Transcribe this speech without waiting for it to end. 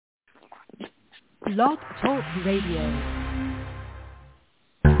Blog Talk Radio.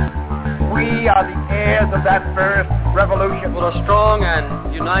 We are the heirs of that first revolution. Will a strong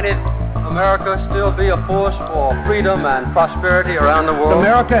and united America still be a force for freedom and prosperity around the world?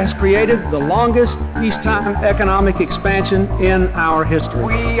 America has created the longest peacetime economic expansion in our history.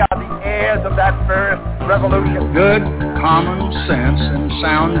 We are the heirs of that first revolution. Good common sense and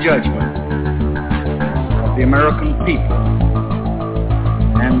sound judgment of the American people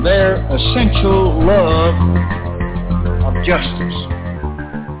and their essential love of justice.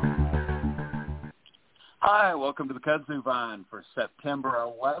 Hi, welcome to the Kudzu Vine for September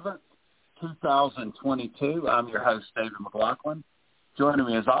 11th, 2022. I'm your host, David McLaughlin. Joining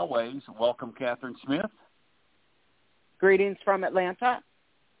me as always, welcome Catherine Smith. Greetings from Atlanta.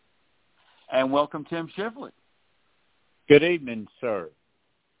 And welcome Tim Shively. Good evening, sir.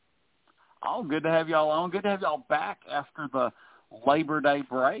 Oh, good to have y'all on. Good to have y'all back after the Labor Day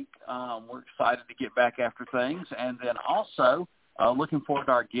break. We're excited to get back after things. And then also, looking forward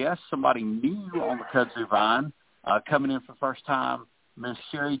to our guest, somebody new on the Kudzu Vine, coming in for the first time, Ms.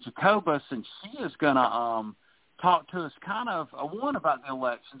 Cheri Jacobus, and she is going to talk to us kind of, one, about the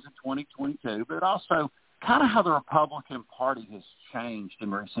elections in 2022, but also kind of how the Republican Party has changed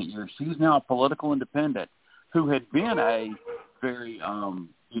in recent years. She's now a political independent who had been a very,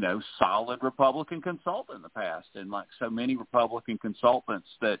 solid Republican consultant in the past. And like so many Republican consultants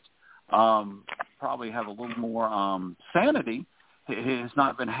that probably have a little more sanity, has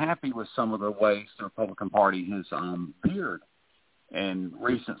not been happy with some of the ways the Republican Party has veered in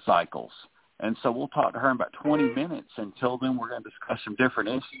recent cycles. And so we'll talk to her in about 20 minutes. Until then, we're going to discuss some different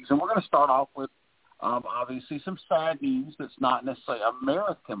issues. And we're going to start off with, obviously, some sad news that's not necessarily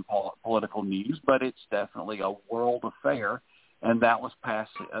American political news, but it's definitely a world affair. And that was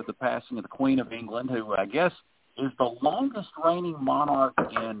the passing of the Queen of England, who I guess is the longest reigning monarch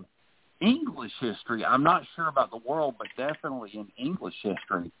in English history. I'm not sure about the world, but definitely in English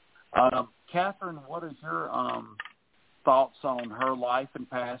history. Catherine, what is your thoughts on her life and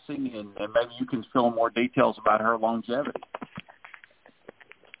passing, and maybe you can fill in more details about her longevity?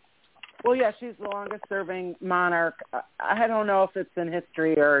 Well, yeah, she's the longest-serving monarch. I don't know if it's in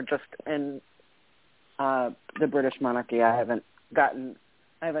history or just in the British monarchy. I haven't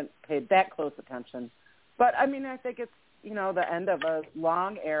paid that close attention. But, I mean, I think it's, the end of a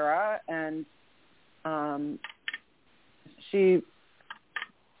long era, and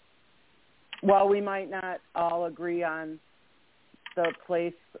while we might not all agree on the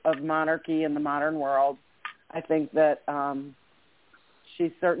place of monarchy in the modern world, I think that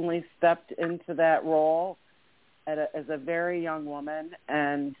she certainly stepped into that role as a very young woman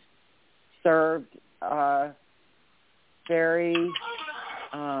and served very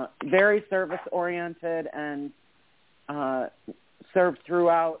service-oriented and served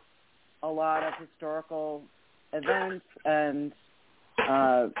throughout a lot of historical events and,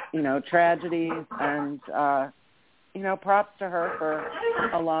 tragedies, and, props to her for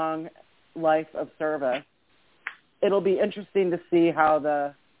a long life of service. It'll be interesting to see how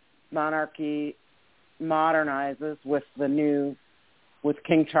the monarchy modernizes with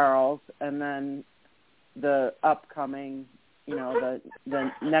King Charles, and then the upcoming, the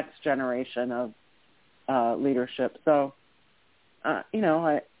next generation of leadership. So,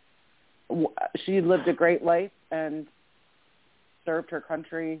 she lived a great life and served her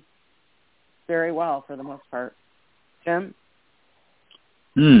country very well for the most part. Jim?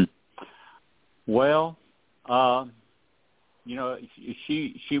 Well,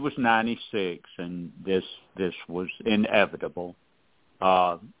 she was 96, and this was inevitable.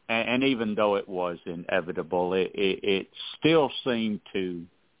 And even though it was inevitable, it still seemed to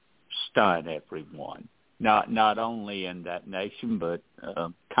stun everyone, not only in that nation, but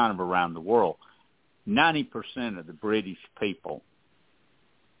kind of around the world. 90% of the British people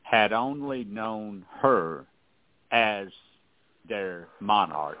had only known her as their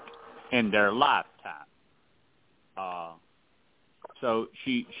monarch in their lifetime. So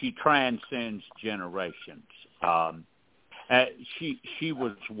she transcends generations. She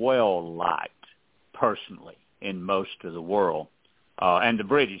was well liked personally in most of the world. And the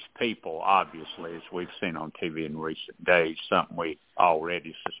British people, obviously, as we've seen on TV in recent days, something we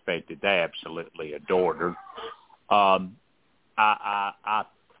already suspected, they absolutely adored her. I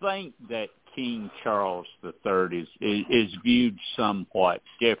think that King Charles III is viewed somewhat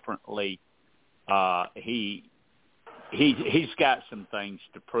differently. He's got some things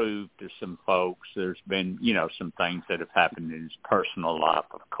to prove to some folks. There's been, some things that have happened in his personal life,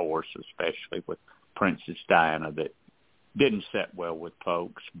 of course, especially with Princess Diana, that didn't set well with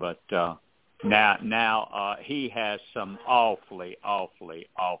folks. But Now, he has some awfully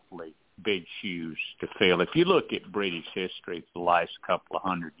big shoes to fill. If you look at British history for the last couple of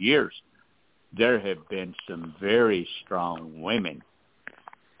hundred years, there have been some very strong women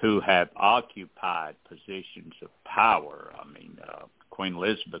who have occupied positions of power. I mean, Queen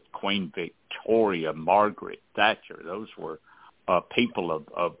Elizabeth, Queen Victoria, Margaret Thatcher, those were people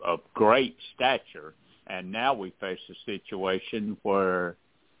of great stature. And now we face a situation where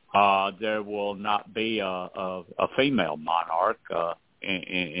there will not be a female monarch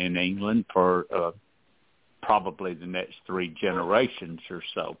in England for probably the next 3 generations or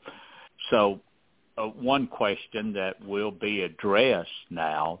so. So one question that will be addressed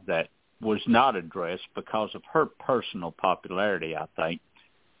now that was not addressed because of her personal popularity, I think,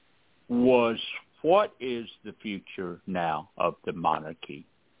 was what is the future now of the monarchy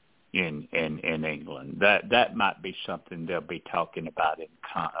in England? That might be something they'll be talking about in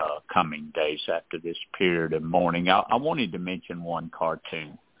coming days after this period of mourning. I wanted to mention one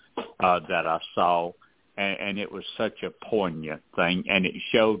cartoon that I saw, and it was such a poignant thing, and it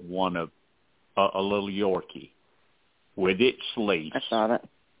showed one of a little Yorkie with its leash. I saw that.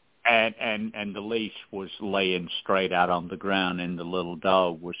 And the leash was laying straight out on the ground, and the little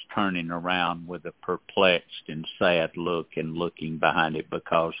dog was turning around with a perplexed and sad look and looking behind it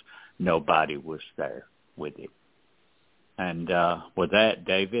because nobody was there with it. And with that,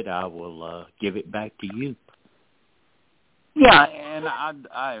 David, I will give it back to you. Yeah, and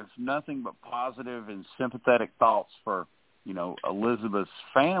I have nothing but positive and sympathetic thoughts for, Elizabeth's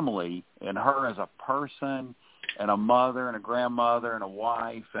family and her as a person and a mother and a grandmother and a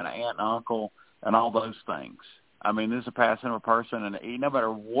wife and an aunt and uncle and all those things. I mean, this is a passing of a person, and no matter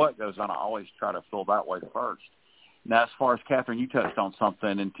what goes on, I always try to feel that way first. Now, as far as Catherine, you touched on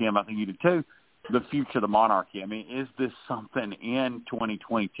something, and Tim, I think you did too, the future of the monarchy. I mean, is this something in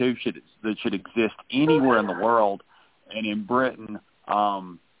 2022 that should exist anywhere in the world? And in Britain,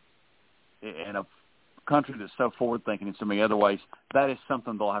 in a country that's so forward-thinking in so many other ways, that is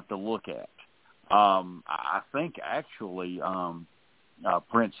something they'll have to look at. I think actually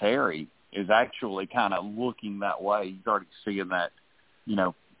Prince Harry is actually kind of looking that way. He's already seeing that,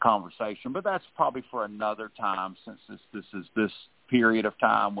 conversation. But that's probably for another time, since this is this period of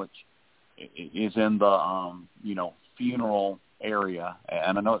time, which is in the, funeral area.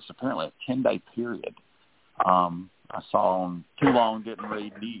 And I know it's apparently a 10-day period. I saw on Too Long Didn't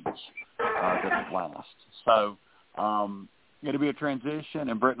Read News that it lasts. So it'll be a transition,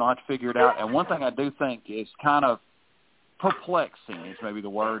 and Britain will have to figure it out. And one thing I do think is kind of perplexing, is maybe the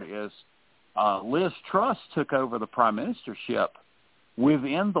word, is Liz Truss took over the prime ministership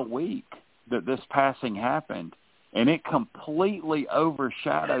within the week that this passing happened, and it completely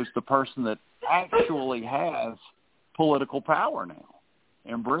overshadows the person that actually has political power now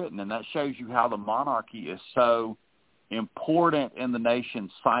in Britain. And that shows you how the monarchy is so important in the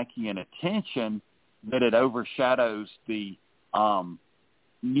nation's psyche and attention that it overshadows the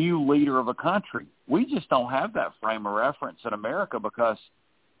new leader of a country. We just don't have that frame of reference in America because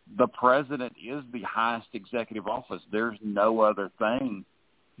the president is the highest executive office. There's no other thing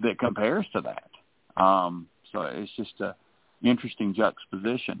that compares to that. So it's just an interesting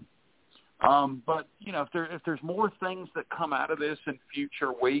juxtaposition. But, if there's more things that come out of this in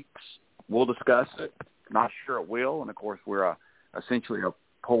future weeks, we'll discuss it. Not sure it will. And, of course, we're essentially a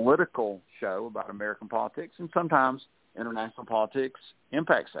political show about American politics, and sometimes international politics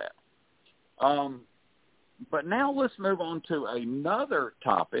impacts that. But now let's move on to another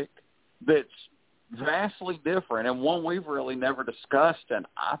topic that's vastly different, and one we've really never discussed, and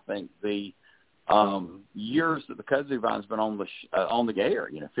I think the years that the Kudzu Vine's been on the air,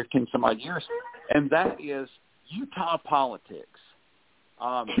 15 some odd years, and that is Utah politics.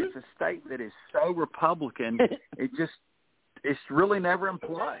 It's a state that is so Republican, it's really never in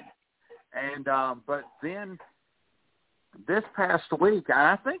play. And but then this past week,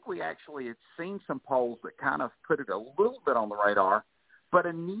 I think we actually had seen some polls that kind of put it a little bit on the radar, but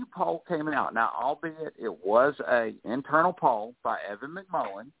a new poll came out. Now, albeit it was an internal poll by Evan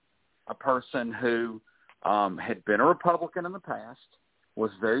McMullen, a person who had been a Republican in the past,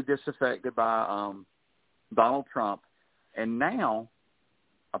 was very disaffected by Donald Trump, and now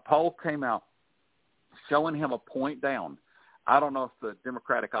a poll came out showing him a point down. I don't know if the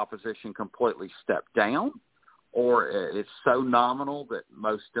Democratic opposition completely stepped down or it's so nominal that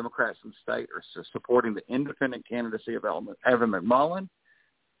most Democrats in the state are supporting the independent candidacy of Evan McMullen.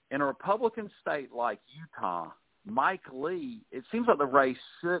 In a Republican state like Utah, Mike Lee, it seems like the race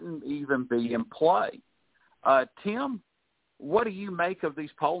shouldn't even be in play. Tim, what do you make of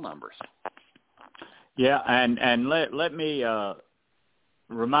these poll numbers? Yeah, and let me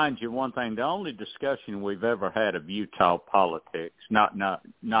remind you one thing. The only discussion we've ever had of Utah politics, not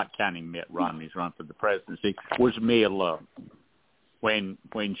counting Mitt Romney's run for the presidency, was Mia Love when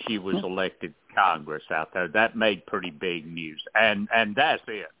she was elected to Congress out there. That made pretty big news, and that's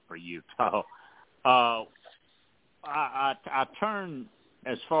it for Utah. I turn,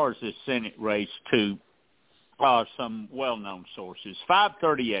 as far as this Senate race, to some well-known sources.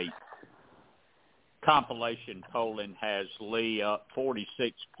 538 compilation polling has Lee up 46.2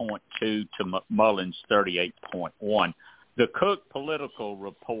 to Mullins 38.1. The Cook Political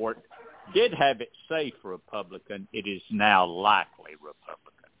Report did have it safe Republican. It is now likely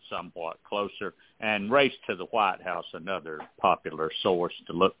Republican, somewhat closer. And Race to the White House, another popular source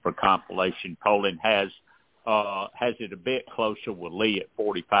to look for compilation polling, has it a bit closer with Lee at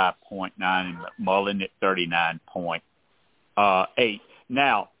 45.9 and Mullin at 39.8.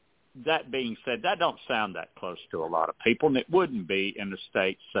 Now, that being said, that don't sound that close to a lot of people, and it wouldn't be in a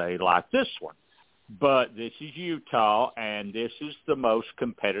state, say, like this one. But this is Utah, and this is the most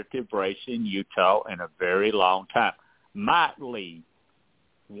competitive race in Utah in a very long time. Mike Lee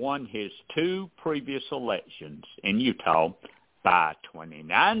won his 2 previous elections in Utah by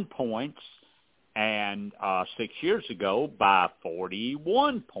 29 points, and 6 years ago by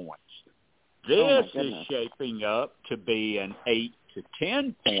 41 points. This is shaping up to be an 8 to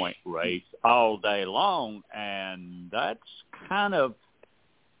 10 point race all day long, and that's kind of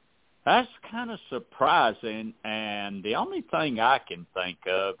surprising. And the only thing I can think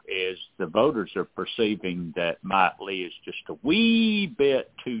of is the voters are perceiving that Mike Lee is just a wee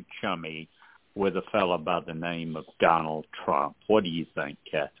bit too chummy with a fellow by the name of Donald Trump. What do you think,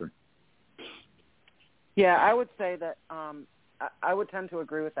 Catherine? Yeah, I would say that I would tend to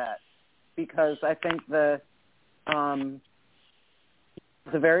agree with that, because I think it's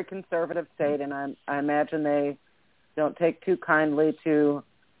a very conservative state, and I imagine they don't take too kindly to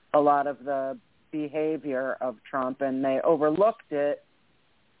a lot of the behavior of Trump, and they overlooked it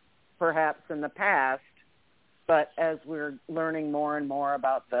perhaps in the past. But as we're learning more and more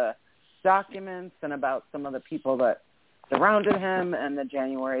about the documents and about some of the people that surrounded him and the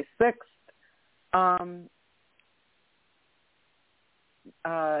January 6th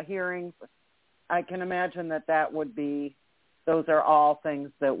hearings, I can imagine that would be, those are all things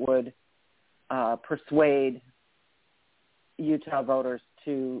that would persuade Utah voters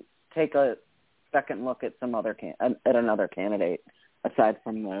to take a second look at some other at another candidate aside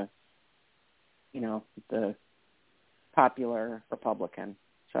from the popular Republican.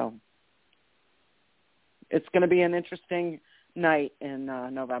 So it's going to be an interesting night in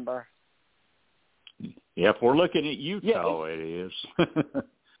November. Yeah, if we're looking at Utah, it is.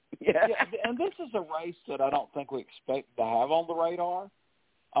 Yeah, and this is a race that I don't think we expect to have on the radar.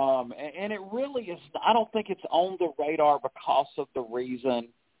 And it really is, I don't think it's on the radar because of the reason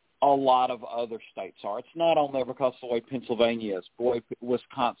a lot of other states are. It's not on there because of the way Pennsylvania is, the way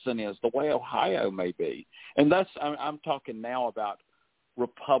Wisconsin is, the way Ohio may be. And I'm talking now about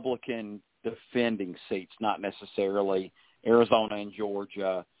Republican defending seats, not necessarily Arizona and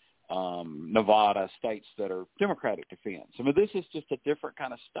Georgia, Nevada, states that are Democratic defense. I mean, this is just a different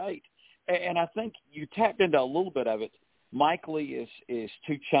kind of state. And I think you tapped into a little bit of it. Mike Lee is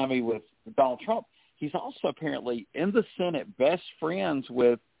too chummy with Donald Trump. He's also apparently in the Senate best friends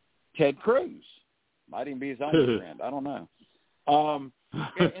with Ted Cruz. Might even be his only friend. I don't know.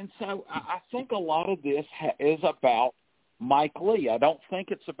 And so I think a lot of this is about Mike Lee. I don't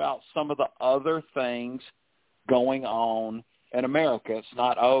think it's about some of the other things going on in America. It's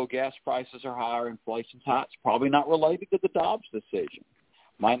not, gas prices are higher, inflation's high. It's probably not related to the Dobbs decision.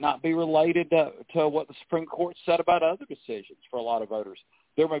 Might not be related to what the Supreme Court said about other decisions for a lot of voters.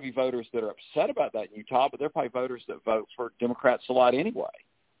 There may be voters that are upset about that in Utah, but there are probably voters that vote for Democrats a lot anyway.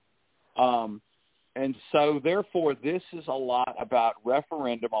 And so, therefore, this is a lot about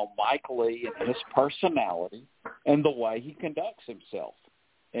referendum on Mike Lee and his personality and the way he conducts himself.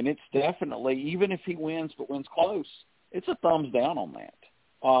 And it's definitely, even if he wins but wins close, it's a thumbs down on that.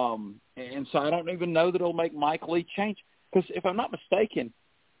 And so I don't even know that it'll make Mike Lee change. Because if I'm not mistaken,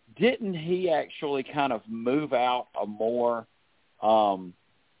 didn't he actually kind of move out a more, not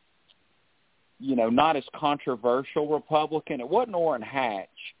as controversial Republican? It wasn't Orrin Hatch,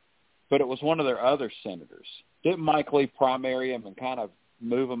 but it was one of their other senators. Didn't Mike Lee primary him and kind of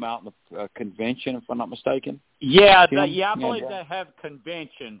move him out in the convention, if I'm not mistaken? Yeah, I believe they have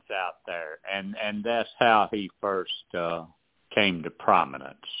conventions out there, and that's how he first came to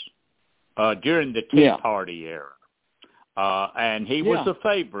prominence during the Tea Party era. And he was a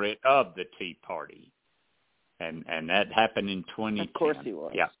favorite of the Tea Party, and that happened in 2010. Of course he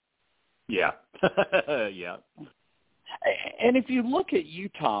was. Yeah. Yeah. And if you look at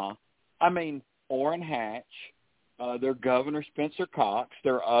Utah, I mean, Orrin Hatch, their Governor Spencer Cox,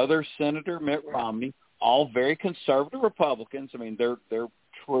 their other Senator Mitt Romney, all very conservative Republicans. I mean, they're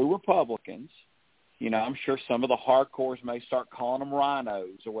true Republicans. You know, I'm sure some of the hardcores may start calling them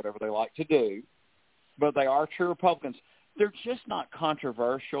rhinos or whatever they like to do, but they are true Republicans. They're just not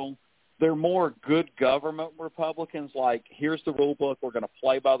controversial. They're more good government Republicans, like, here's the rule book, we're going to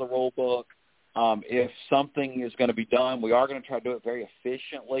play by the rule book. If something is going to be done, we are going to try to do it very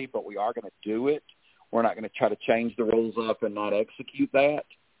efficiently, but we are going to do it. We're not going to try to change the rules up and not execute that.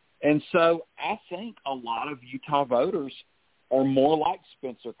 And so I think a lot of Utah voters are more like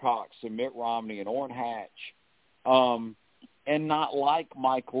Spencer Cox and Mitt Romney and Orrin Hatch, and not like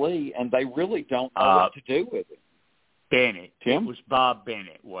Mike Lee, and they really don't know what to do with it. Bennett. Tim? It was Bob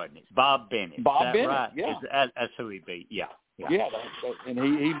Bennett, wasn't it? Bob Bennett. Bob Is that Bennett, right? yeah. That's who he beat, yeah. And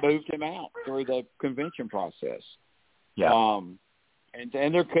he moved him out through the convention process. Yeah. And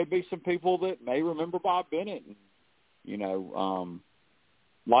there could be some people that may remember Bob Bennett and, you know,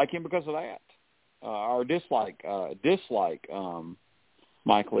 like him because of that, or dislike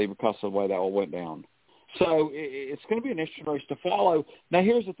Mike Lee because of the way that all went down. So it's going to be an interesting race to follow. Now,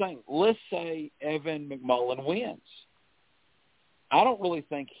 here's the thing. Let's say Evan McMullin wins. I don't really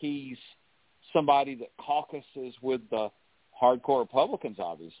think he's somebody that caucuses with the hardcore Republicans,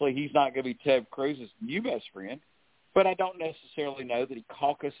 obviously. He's not going to be Ted Cruz's new best friend, but I don't necessarily know that he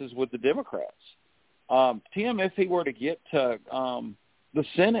caucuses with the Democrats. Tim, if he were to get to the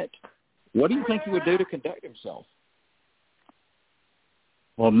Senate, what do you think he would do to conduct himself?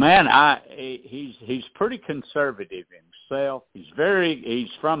 Well, man, he's pretty conservative himself. He's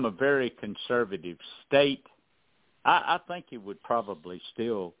from a very conservative state. I think he would probably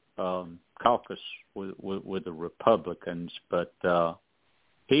still caucus with the Republicans, but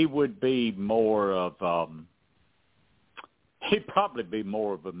he would be more of he'd probably be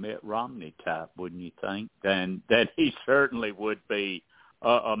more of a Mitt Romney type, wouldn't you think? Than he certainly would be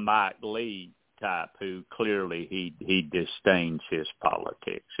a Mike Lee type, who clearly he disdains his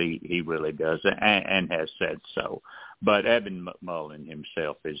politics. He really does, and has said so. But Evan McMullin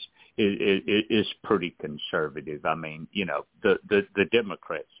himself is pretty conservative. I mean, you know, the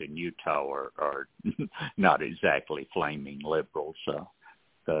Democrats in Utah are not exactly flaming liberals.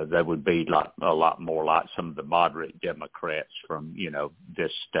 That would be a lot more like some of the moderate Democrats from, you know,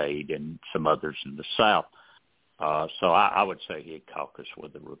 this state and some others in the South. So I would say he'd caucus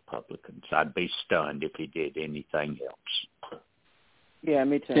with the Republicans. I'd be stunned if he did anything else. Yeah,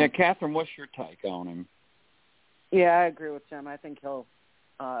 me too. Yeah, Catherine, what's your take on him? Yeah, I agree with Jim. I think he'll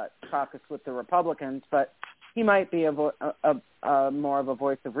caucus with the Republicans, but he might be more of a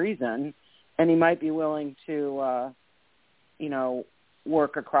voice of reason, and he might be willing to, you know,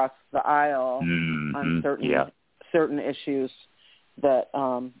 work across the aisle on certain issues that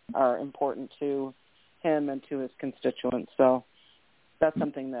are important to him and to his constituents. So that's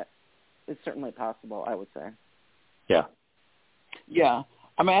something that is certainly possible, I would say. Yeah. Yeah.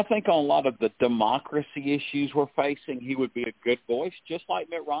 I mean, I think on a lot of the democracy issues we're facing, he would be a good voice, just like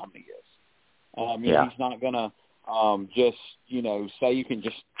Mitt Romney is. He's not going to just, you know, say you can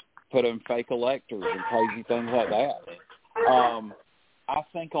just put in fake electors and crazy things like that. I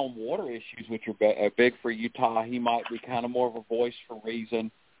think on water issues, which are big for Utah, he might be kind of more of a voice for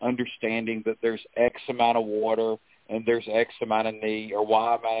reason, understanding that there's X amount of water and there's X amount of need or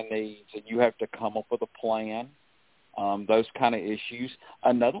Y amount of needs, and you have to come up with a plan. Those kind of issues.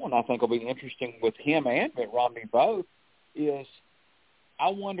 Another one I think will be interesting with him and Mitt Romney both is I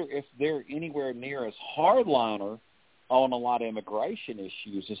wonder if they're anywhere near as hardliner on a lot of immigration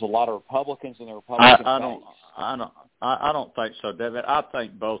issues as a lot of Republicans in the Republican base. I don't think so, David. I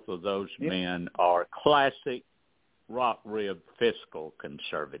think both of those men are classic rock rib fiscal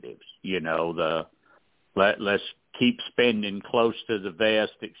conservatives. You know, let's keep spending close to the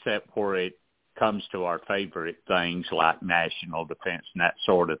vest except where it comes to our favorite things like national defense and that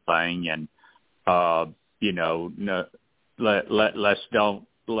sort of thing, and you know, let's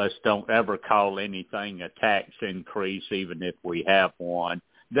don't ever call anything a tax increase, even if we have one.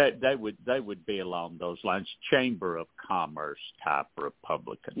 They would be along those lines, Chamber of Commerce type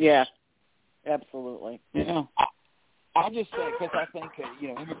Republicans. Yeah, absolutely. Yeah, I just say because I think you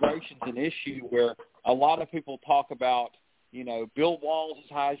know, immigration's an issue where a lot of people talk about, you know, build walls as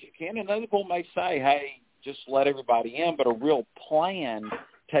high as you can, and other people may say, hey, just let everybody in, but a real plan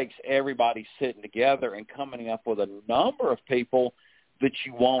takes everybody sitting together and coming up with a number of people that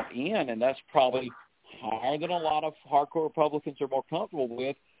you want in, and that's probably higher than a lot of hardcore Republicans are more comfortable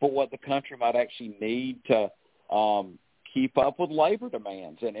with, but what the country might actually need to keep up with labor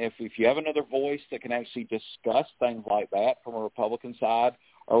demands. And if you have another voice that can actually discuss things like that from a Republican side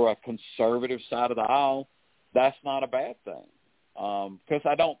or a conservative side of the aisle, that's not a bad thing. Because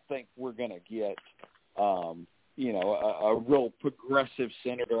I don't think we're going to get, a real progressive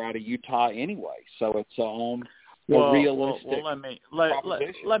senator out of Utah anyway. So it's a realistic.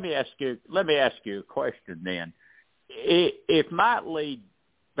 Let me ask you a question then. If Mike Lee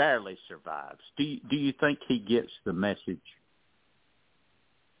barely survives, do you think he gets the message?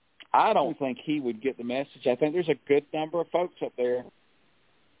 I don't think he would get the message. I think there's a good number of folks up there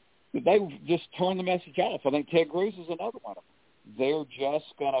that they just turn the message off. I think Ted Cruz is another one of them. They're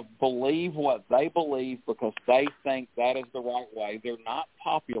just going to believe what they believe because they think that is the right way. They're not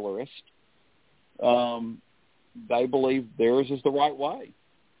popularist. They believe theirs is the right way.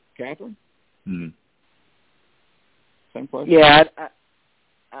 Catherine? Mm-hmm. Same question. Yeah,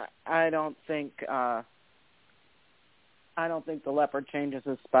 I don't think the leopard changes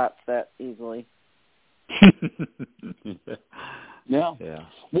his spots that easily. Yeah.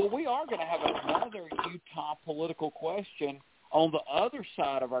 Well, we are going to have another Utah political question on the other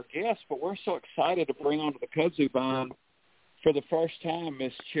side of our guest, but we're so excited to bring onto the kudzu bond for the first time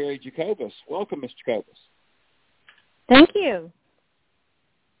Miss Cheri Jacobus. Welcome, Miss Jacobus. Thank you.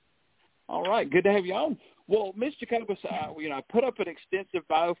 All right, good to have you on. Well, Ms. Jacobus, I put up an extensive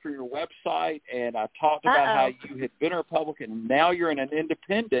bio for your website, and I talked about how you had been a Republican, and now you're an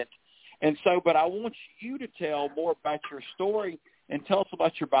independent. And so, but I want you to tell more about your story and tell us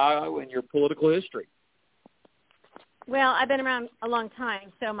about your bio and your political history. Well, I've been around a long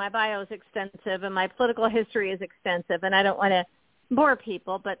time, so my bio is extensive, and my political history is extensive, and I don't want to bore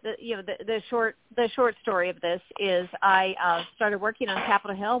people, but the short story of this is I started working on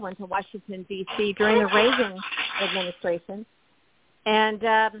Capitol Hill, went to Washington, D.C. during the Reagan administration, and,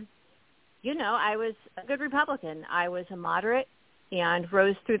 I was a good Republican. I was a moderate and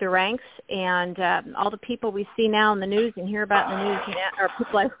rose through the ranks, and all the people we see now in the news and hear about in the news are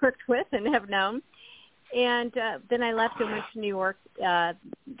people I worked with and have known. And then I left and went to New York.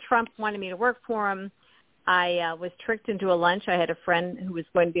 Trump wanted me to work for him. I was tricked into a lunch. I had a friend who was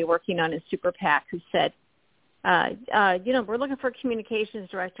going to be working on his super PAC who said, we're looking for a communications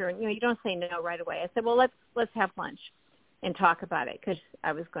director, and, you don't say no right away. I said, well, let's have lunch and talk about it, because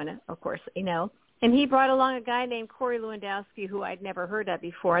I was going to, of course, And he brought along a guy named Corey Lewandowski, who I'd never heard of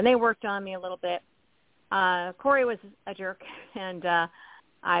before, and they worked on me a little bit. Corey was a jerk, and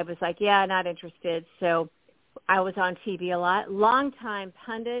I was like, yeah, not interested. So I was on TV a lot. Longtime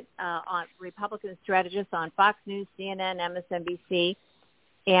pundit on Republican strategist on Fox News, CNN, MSNBC,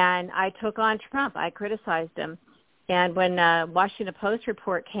 and I took on Trump. I criticized him. And when Washington Post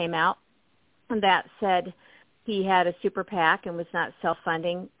report came out that said he had a super PAC and was not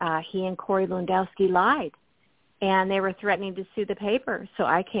self-funding, he and Corey Lewandowski lied. And they were threatening to sue the paper. So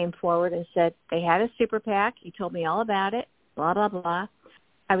I came forward and said they had a super PAC. He told me all about it, blah, blah, blah.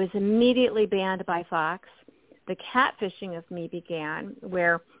 I was immediately banned by Fox. The catfishing of me began,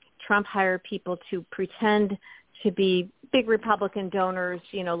 where Trump hired people to pretend to be big Republican donors,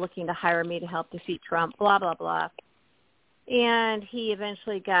 looking to hire me to help defeat Trump, blah, blah, blah. And he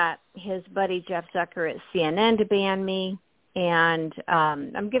eventually got his buddy Jeff Zucker at CNN to ban me. And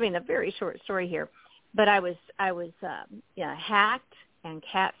I'm giving a very short story here, but I was hacked and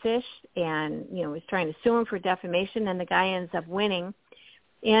catfished, and was trying to sue him for defamation, and the guy ends up winning.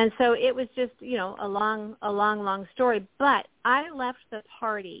 And so it was just, a long story. But I left the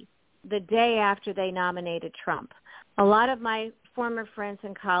party the day after they nominated Trump. A lot of my former friends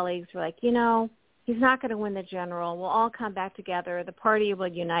and colleagues were like, he's not going to win the general. We'll all come back together. The party will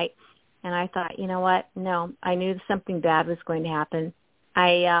unite. And I thought, you know what? No, I knew something bad was going to happen.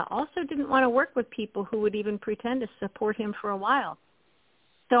 I also didn't want to work with people who would even pretend to support him for a while.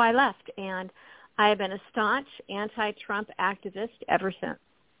 So I left, and I have been a staunch anti-Trump activist ever since.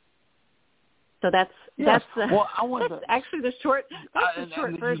 So that's actually the short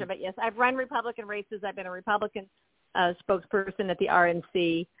version. But yes, I've run Republican races. I've been a Republican spokesperson at the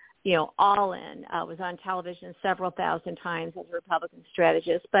RNC. All in. I was on television several thousand times as a Republican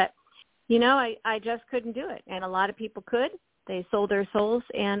strategist. But I just couldn't do it, and a lot of people could. They sold their souls,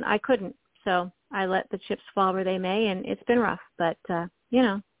 and I couldn't. So I let the chips fall where they may, and it's been rough. But got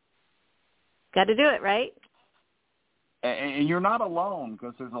to do it, right? And you're not alone,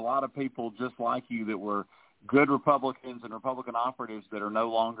 because there's a lot of people just like you that were good Republicans and Republican operatives that are no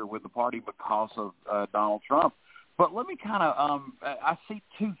longer with the party because of Donald Trump. But let me kind of I see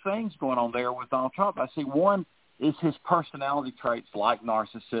two things going on there with Donald Trump. I see one is his personality traits like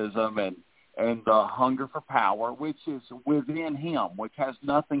narcissism and the hunger for power, which is within him, which has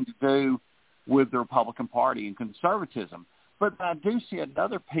nothing to do with the Republican Party and conservatism. But I do see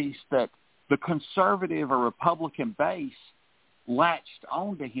another piece that the conservative or Republican base latched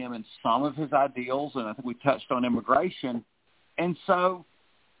onto him in some of his ideals, and I think we touched on immigration. And so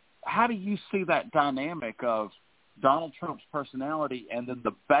how do you see that dynamic of Donald Trump's personality and then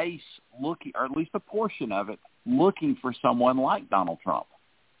the base looking, or at least a portion of it, looking for someone like Donald Trump?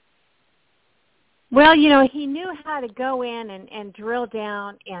 Well, he knew how to go in and drill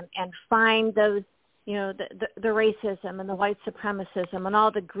down and find those, the racism and the white supremacism and all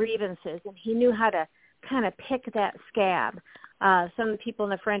the grievances, and he knew how to kind of pick that scab, some of the people in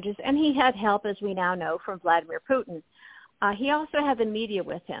the fringes, and he had help, as we now know, from Vladimir Putin. He also had the media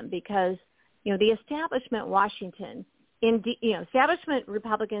with him because, the establishment Washington, establishment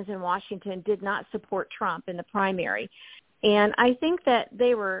Republicans in Washington did not support Trump in the primary. And I think that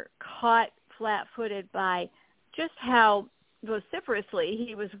they were caught flat-footed by just how vociferously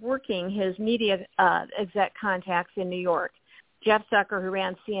he was working his media exec contacts in New York. Jeff Zucker, who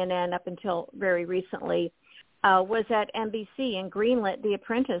ran CNN up until very recently, was at NBC and greenlit The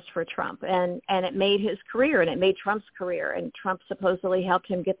Apprentice for Trump, and it made his career, and it made Trump's career, and Trump supposedly helped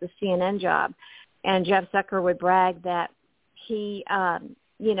him get the CNN job. And Jeff Zucker would brag that he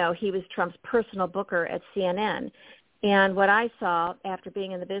was Trump's personal booker at CNN. And what I saw after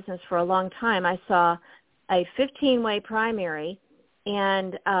being in the business for a long time, I saw a 15-way primary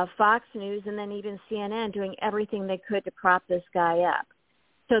and Fox News and then even CNN doing everything they could to prop this guy up.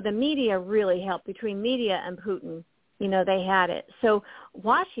 So the media really helped. Between media and Putin, they had it. So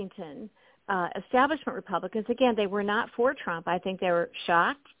Washington, establishment Republicans, again, they were not for Trump. I think they were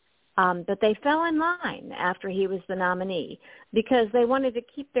shocked, but they fell in line after he was the nominee because they wanted to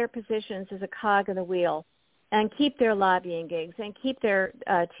keep their positions as a cog in the wheel and keep their lobbying gigs and keep their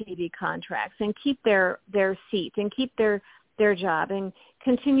TV contracts and keep their seat and keep their job and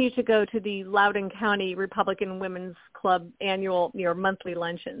continue to go to the Loudoun County Republican Women's Club annual monthly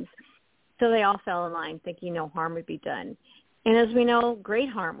luncheons. So they all fell in line thinking no harm would be done. And as we know, great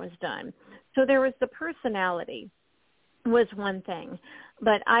harm was done. So there was the personality was one thing,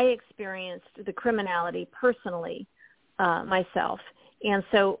 but I experienced the criminality personally myself. And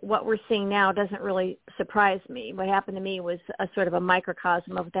so what we're seeing now doesn't really surprise me. What happened to me was a sort of a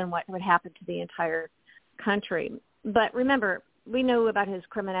microcosm of then what would happen to the entire country. But remember, we knew about his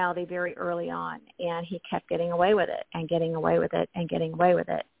criminality very early on, and he kept getting away with it and getting away with it and getting away with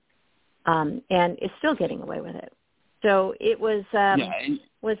it, and is still getting away with it. So it was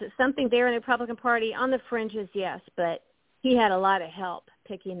was it something there in the Republican Party? On the fringes, yes, but he had a lot of help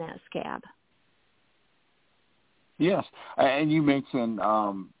picking that scab. Yes, and you mentioned,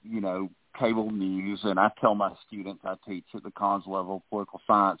 cable news, and I tell my students, I teach at the cons level of political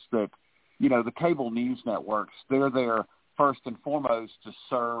science, that, the cable news networks, they're there first and foremost to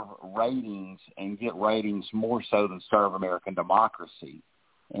serve ratings and get ratings more so than serve American democracy.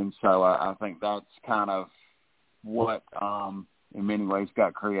 And so I think that's kind of what, in many ways,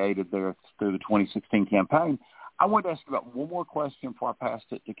 got created there through the 2016 campaign. I want to ask you about one more question before I pass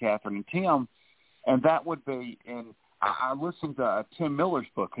it to Catherine and Tim, and that would be, I listened to Tim Miller's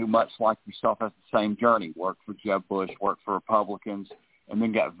book, who, much like yourself, has the same journey, worked for Jeb Bush, worked for Republicans, and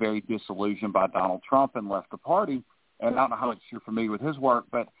then got very disillusioned by Donald Trump and left the party. And I don't know how much you're familiar with his work,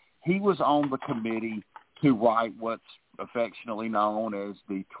 but he was on the committee to write what's affectionately known as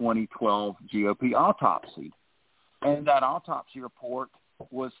the 2012 GOP autopsy. And that autopsy report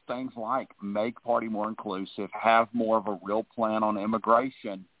was things like make party more inclusive, have more of a real plan on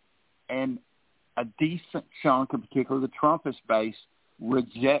immigration, and a decent chunk, in particular the Trumpist base,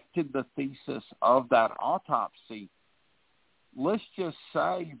 rejected the thesis of that autopsy. Let's just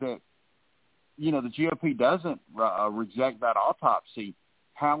say that, the GOP doesn't reject that autopsy.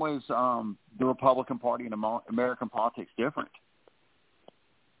 How is the Republican Party in American politics different?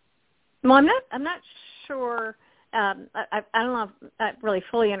 Well, I'm not sure. I don't know if I really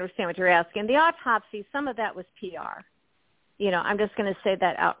fully understand what you're asking. The autopsy, some of that was PR. I'm just going to say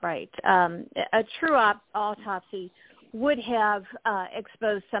that outright. A true autopsy would have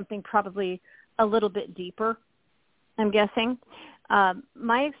exposed something probably a little bit deeper, I'm guessing.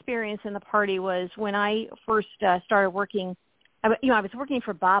 My experience in the party was when I first started working, I was working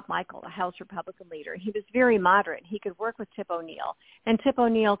for Bob Michael, a House Republican leader. He was very moderate. He could work with Tip O'Neill, and Tip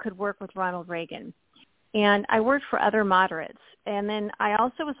O'Neill could work with Ronald Reagan. And I worked for other moderates. And then I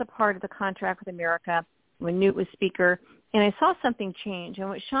also was a part of the Contract with America when Newt was Speaker, and I saw something change. And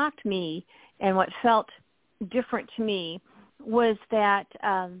what shocked me and what felt different to me was that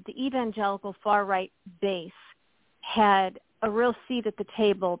the evangelical far-right base had a real seat at the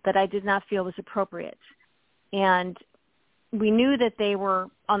table that I did not feel was appropriate. And we knew that they were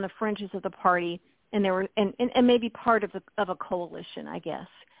on the fringes of the party, and they were and maybe part of a coalition, I guess.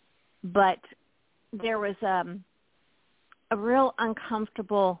 But there was a real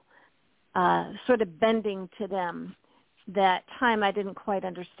uncomfortable sort of bending to them that time I didn't quite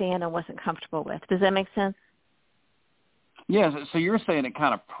understand and wasn't comfortable with. Does that make sense? Yes. So you're saying it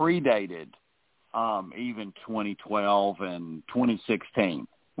kind of predated even 2012 and 2016,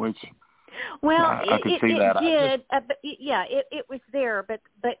 which I could see that. It did. It was there, but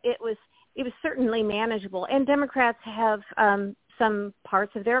it was certainly manageable. And Democrats have some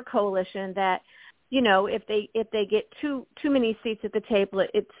parts of their coalition that, you know, if they get too many seats at the table,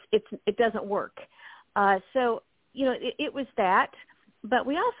 it doesn't work. So, you know, it was that. But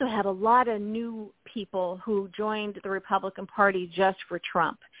we also had a lot of new people who joined the Republican Party just for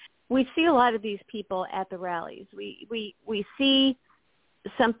Trump. We see a lot of these people at the rallies. We see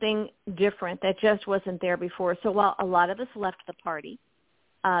something different that just wasn't there before. So while a lot of us left the party,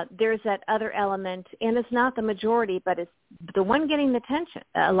 there's that other element, and it's not the majority, but it's the one getting the attention,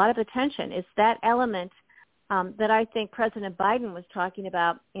 a lot of attention. It's that element that I think President Biden was talking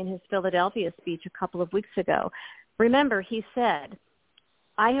about in his Philadelphia speech a couple of weeks ago. Remember, he said,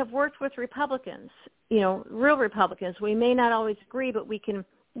 I have worked with Republicans, you know, real Republicans. We may not always agree, but we can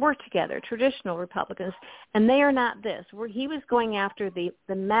work together, traditional Republicans, and they are not this. He was going after the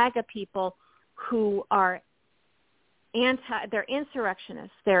MAGA people who are they're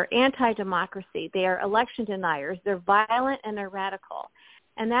insurrectionists, they're anti-democracy, they are election deniers, they're violent, and they're radical.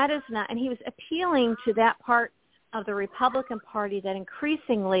 And that is not, and he was appealing to that part of the Republican Party that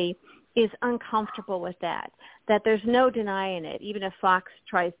increasingly is uncomfortable with that there's no denying it, even if Fox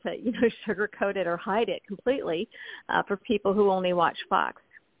tries to, you know, sugarcoat it or hide it completely for people who only watch Fox.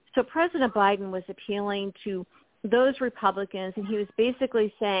 So President Biden was appealing to those Republicans, and he was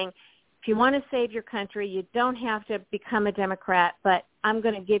basically saying, if you want to save your country, you don't have to become a Democrat, but I'm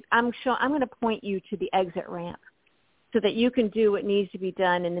going to point you to the exit ramp so that you can do what needs to be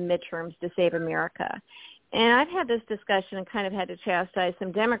done in the midterms to save America. And I've had this discussion and kind of had to chastise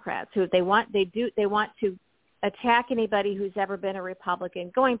some Democrats who they want to attack anybody who's ever been a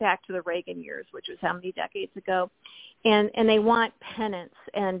Republican, going back to the Reagan years, which was how many decades ago, and they want penance.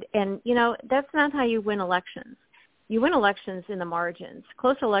 And you know, that's not how you win elections. You win elections in the margins.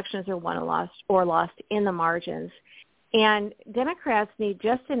 Close elections are won or lost in the margins. And Democrats need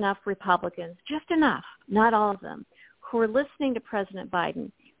just enough Republicans, just enough, not all of them, who are listening to President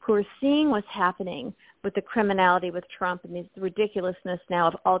Biden, who are seeing what's happening with the criminality with Trump and the ridiculousness now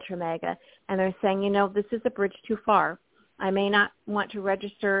of ultra MAGA, and they're saying, you know, this is a bridge too far. I may not want to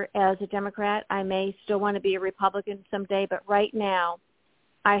register as a Democrat. I may still want to be a Republican someday, but right now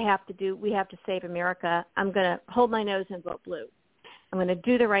we have to save America. I'm going to hold my nose and vote blue. I'm going to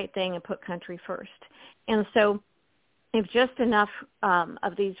do the right thing and put country first. And so if just enough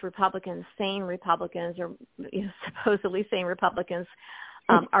of these Republicans, sane Republicans, or you know, supposedly sane Republicans,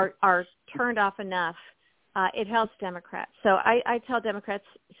 are turned off enough, it helps Democrats. So I tell Democrats,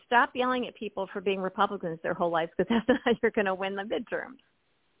 stop yelling at people for being Republicans their whole lives, because that's not how you're going to win the midterms.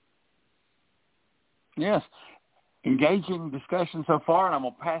 Yes. Engaging discussion so far, and I'm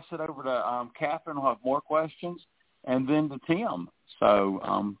going to pass it over to Catherine, who'll have more questions, and then to Tim.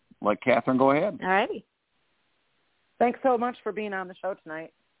 So let Catherine go ahead. All righty. Thanks so much for being on the show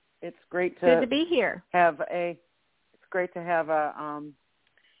tonight. It's great to Good to be here. It's great to have a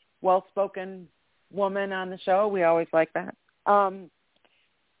well-spoken woman on the show. We always like that. I'm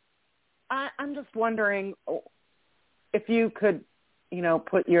just wondering if you could, you know,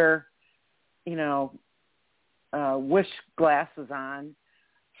 put your, you know, wish glasses on.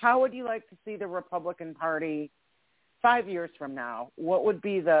 How would you like to see the Republican Party 5 years from now? What would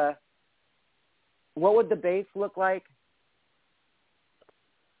the base look like?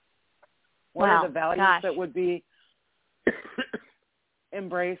 What are the values that would be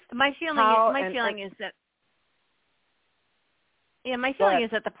embraced? My feeling is that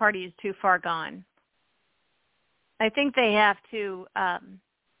the party is too far gone. I think they have to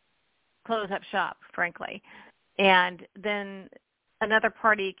close up shop, frankly, and then another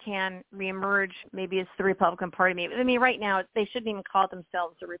party can reemerge. Maybe it's the Republican Party. I mean, right now they shouldn't even call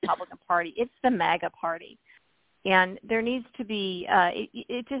themselves the Republican Party. It's the MAGA Party. And there needs to be,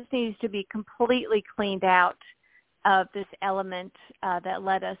 it just needs to be completely cleaned out of this element that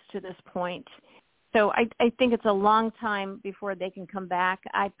led us to this point. So I think it's a long time before they can come back.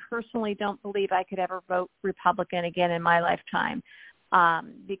 I personally don't believe I could ever vote Republican again in my lifetime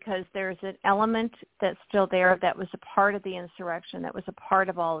because there's an element that's still there that was a part of the insurrection, that was a part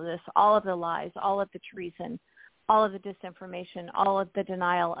of all of this, all of the lies, all of the treason, all of the disinformation, all of the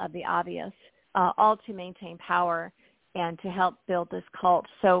denial of the obvious. All to maintain power. and to help build this cult.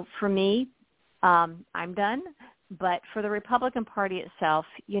 So for me, I'm done. But for the Republican Party itself,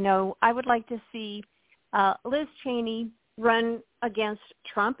 I would like to see Liz Cheney run against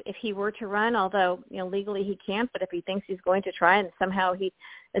Trump if he were to run, although, legally he can't, but if he thinks he's going to try and somehow he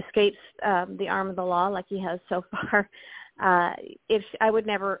escapes the arm of the law like he has so far, I would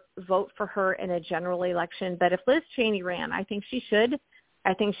never vote for her in a general election. But if Liz Cheney ran, I think she should.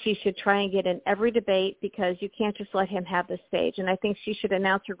 I think she should try and get in every debate because you can't just let him have the stage. And I think she should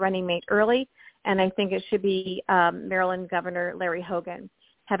announce her running mate early. And I think it should be Maryland Governor Larry Hogan,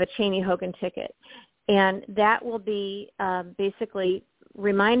 have a Cheney-Hogan ticket. And that will be basically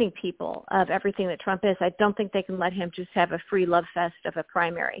reminding people of everything that Trump is. I don't think they can let him just have a free love fest of a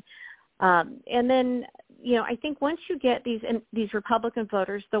primary. And then, I think once you get these Republican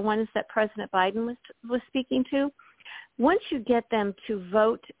voters, the ones that President Biden was speaking to, once you get them to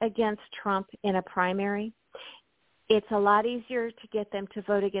vote against Trump in a primary, it's a lot easier to get them to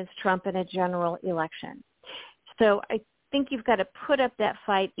vote against Trump in a general election. So I think you've got to put up that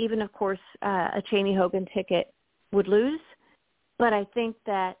fight, even, of course, a Cheney-Hogan ticket would lose. But I think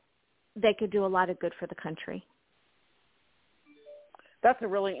that they could do a lot of good for the country. That's a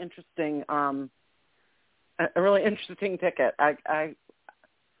really interesting ticket. I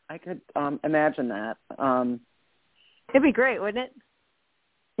could imagine that. It'd be great, wouldn't it?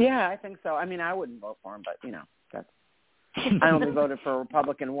 Yeah, I think so. I mean, I wouldn't vote for him, but, that's I only voted for a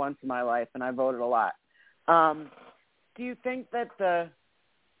Republican once in my life, and I voted a lot. Do you think that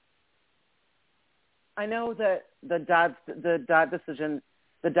I know that the Dobbs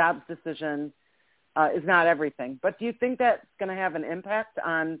decision is not everything, but do you think that's going to have an impact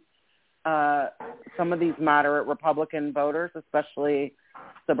on some of these moderate Republican voters, especially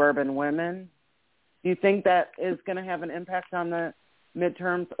suburban women? Do you think that is going to have an impact on the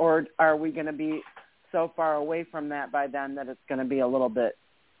midterms, or are we going to be so far away from that by then that it's going to be a little bit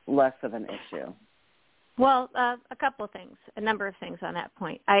less of an issue? Well, a number of things on that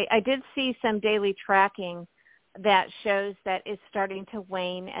point. I did see some daily tracking that shows that it's starting to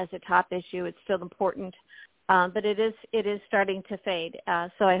wane as a top issue. It's still important, but it is starting to fade.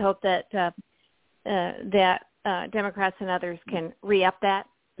 So I hope that Democrats and others can re-up that,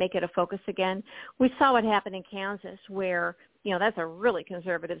 make it a focus again. We saw what happened in Kansas where, that's a really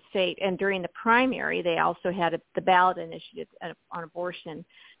conservative state. And during the primary, they also had the ballot initiative on abortion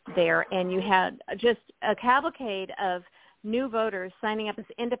there. And you had just a cavalcade of new voters signing up as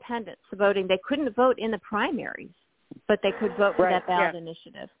independents voting. They couldn't vote in the primaries, but they could vote for that ballot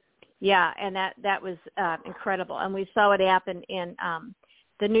initiative. Yeah, and that was incredible. And we saw it happen in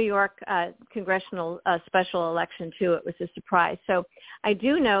the New York congressional special election, too. It was a surprise. So I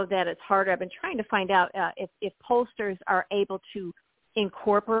do know that it's harder. I've been trying to find out if pollsters are able to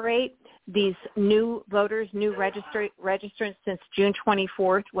incorporate these new voters, new registrants since June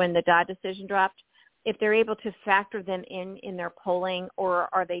 24th when the Dodd decision dropped, if they're able to factor them in their polling, or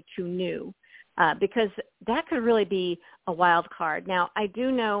are they too new? Because that could really be a wild card. Now, I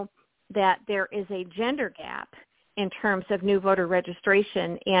do know that there is a gender gap in terms of new voter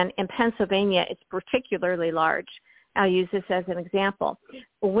registration, and in Pennsylvania, it's particularly large. I'll use this as an example.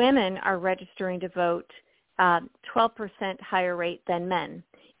 Women are registering to vote 12% higher rate than men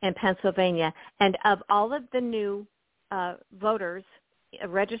in Pennsylvania. And of all of the new voters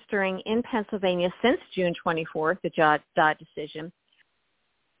registering in Pennsylvania since June 24th, the Dodd decision,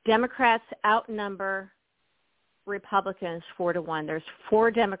 Democrats outnumber Republicans 4-1. There's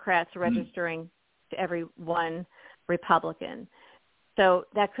 4 Democrats registering to every 1 Republican. So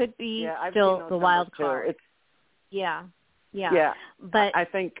that could be still the wild card. Yeah. But I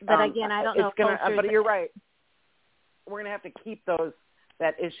think. But again, I don't know. But you're right. We're going to have to keep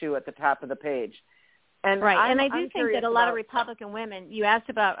that issue at the top of the page. And right, and I do think that a lot of Republican women. You asked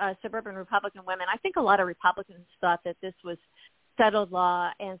about suburban Republican women. I think a lot of Republicans thought that this was settled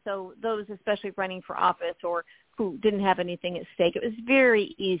law, and so those, especially running for office or who didn't have anything at stake, it was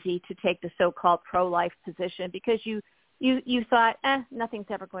very easy to take the so-called pro-life position because you thought, nothing's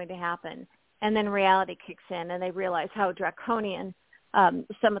ever going to happen. And then reality kicks in, and they realize how draconian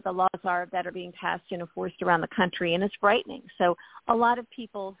some of the laws are that are being passed and enforced around the country, and it's frightening. So a lot of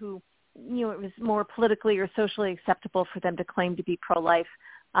people who, it was more politically or socially acceptable for them to claim to be pro-life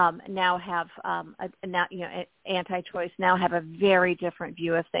now have, anti-choice, now have a very different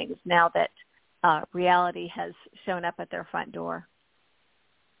view of things now that reality has shown up at their front door.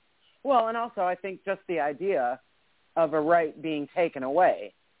 Well, and also I think just the idea of a right being taken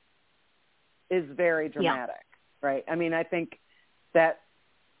away is very dramatic, right? I mean, I think that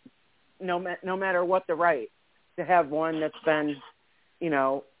no matter what the right, to have one that's been,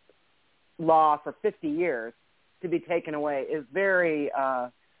 law for 50 years to be taken away is very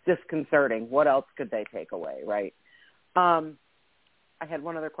disconcerting. What else could they take away, right? I had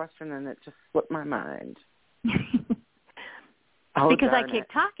one other question, and it just slipped my mind. Because I keep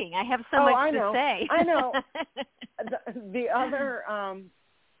talking. I have so much to say. I know.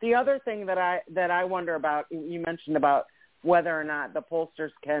 The other thing that I wonder about, you mentioned about whether or not the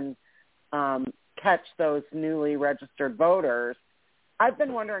pollsters can catch those newly registered voters. I've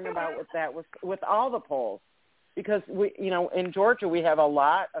been wondering about with all the polls, because we, in Georgia we have a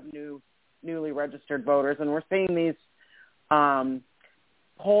lot of newly registered voters, and we're seeing these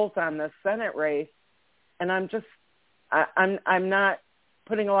polls on the Senate race, and I'm not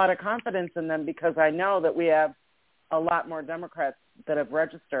putting a lot of confidence in them, because I know that we have a lot more Democrats that have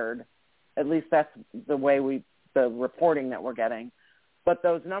registered. At least that's the way the reporting that we're getting. But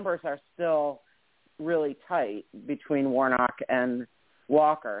those numbers are still really tight between Warnock and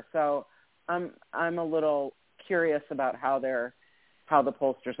Walker. So I'm a little curious about how the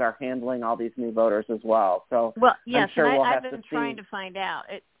pollsters are handling all these new voters as well. So yes, I'm sure and we'll I've have been to trying see. to find out.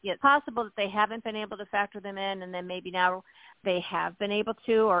 It's possible that they haven't been able to factor them in, and then maybe now they have been able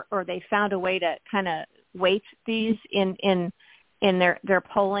to, or they found a way to kind of weight these in their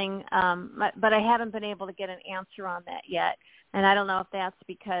polling. But I haven't been able to get an answer on that yet. And I don't know if that's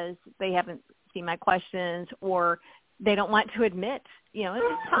because they haven't seen my questions, or they don't want to admit.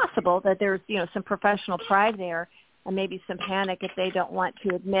 It's possible that there's, some professional pride there, and maybe some panic if they don't want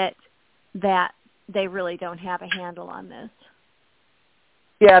to admit that they really don't have a handle on this.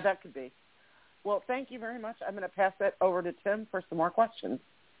 Yeah, that could be. Well, thank you very much. I'm going to pass that over to Tim for some more questions.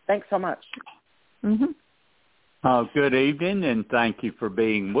 Thanks so much. Mm-hmm. Good evening, and thank you for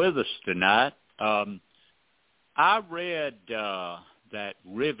being with us tonight. I read that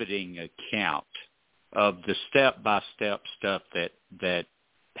riveting account of the step-by-step stuff that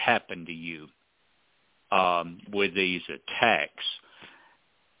happened to you with these attacks.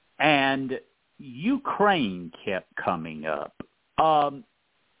 And Ukraine kept coming up.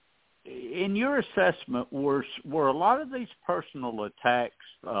 In your assessment, were a lot of these personal attacks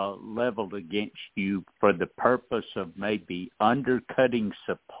leveled against you for the purpose of maybe undercutting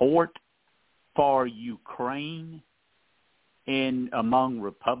support for Ukraine among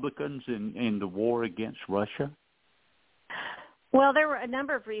Republicans in the war against Russia? Well, there were a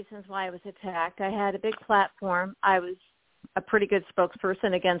number of reasons why I was attacked. I had a big platform. I was a pretty good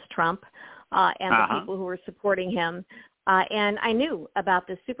spokesperson against Trump and the people who were supporting him. And I knew about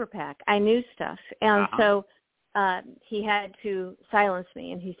the super PAC. I knew stuff. And so he had to silence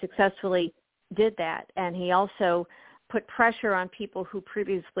me, and he successfully did that. And he also put pressure on people who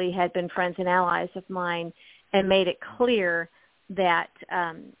previously had been friends and allies of mine, and made it clear that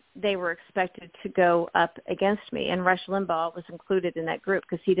they were expected to go up against me. And Rush Limbaugh was included in that group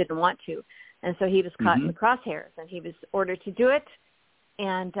because he didn't want to. And so he was caught in the crosshairs, and he was ordered to do it.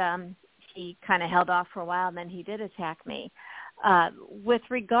 And he kind of held off for a while, and then he did attack me. With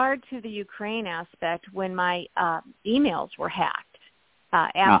regard to the Ukraine aspect, when my emails were hacked,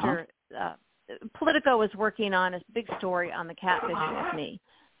 after Politico was working on a big story on the catfishing of me,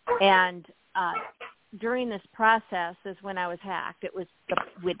 and during this process is when I was hacked. It was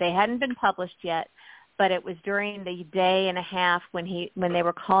they hadn't been published yet, but it was during the day and a half when they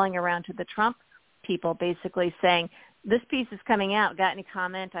were calling around to the Trump people, basically saying, "This piece is coming out. Got any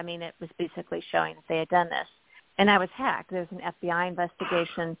comment?" I mean, it was basically showing that they had done this. And I was hacked. There's an FBI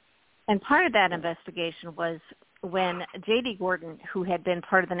investigation. And part of that investigation was when J.D. Gordon, who had been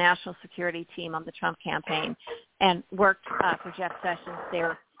part of the national security team on the Trump campaign and worked for Jeff Sessions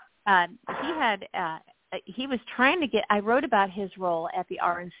there, he was trying to get, I wrote about his role at the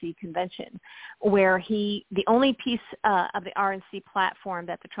RNC convention, where the only piece of the RNC platform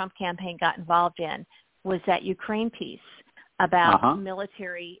that the Trump campaign got involved in was that Ukraine piece about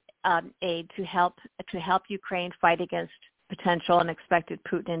military aid to help Ukraine fight against potential and expected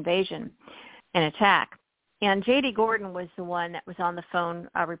Putin invasion and attack. And J.D. Gordon was the one that was on the phone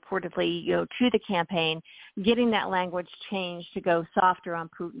reportedly, to the campaign, getting that language changed to go softer on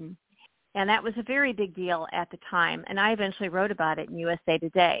Putin. And that was a very big deal at the time. And I eventually wrote about it in USA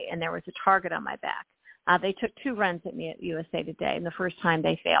Today, and there was a target on my back. They took 2 runs at me at USA Today, and the first time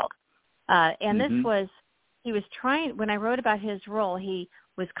they failed. And this was, he was trying, when I wrote about his role, he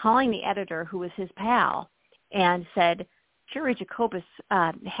was calling the editor, who was his pal, and said, Cheri Jacobus,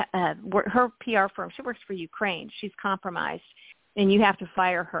 her PR firm, she works for Ukraine. She's compromised, and you have to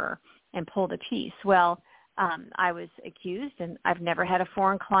fire her and pull the piece. Well, I was accused, and I've never had a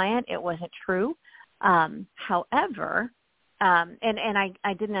foreign client. It wasn't true. However, and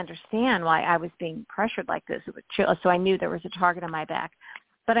I didn't understand why I was being pressured like this. So I knew there was a target on my back.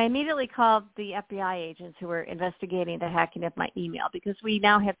 But I immediately called the FBI agents who were investigating the hacking of my email, because we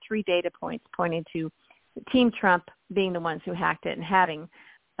now have 3 data points pointing to Team Trump being the ones who hacked it and having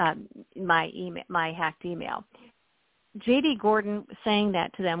my hacked email. J.D. Gordon saying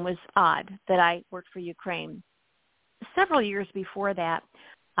that to them was odd, that I worked for Ukraine. Several years before that,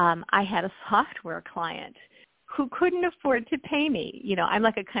 I had a software client who couldn't afford to pay me. You know, I'm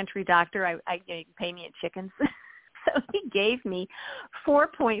like a country doctor. I you can pay me in chickens. So he gave me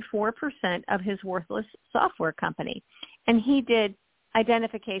 4.4% of his worthless software company. And he did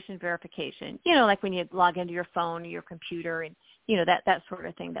identification verification, you know, like when you log into your phone or your computer and, you know, that sort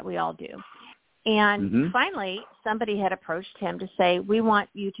of thing that we all do. And finally, somebody had approached him to say, we want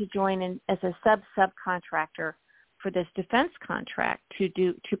you to join in as a subcontractor for this defense contract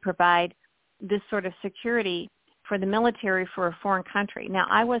to provide this sort of security for the military for a foreign country. Now,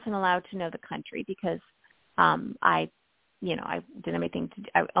 I wasn't allowed to know the country because I didn't have anything to do.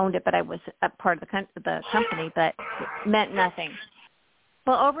 I owned it, but I was a part of the company, but it meant nothing.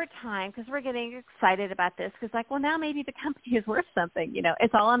 Well, over time, because we're getting excited about this, because like, well, now maybe the company is worth something. You know,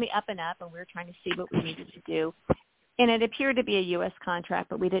 it's all on the up and up, and we were trying to see what we needed to do. And it appeared to be a U.S. contract,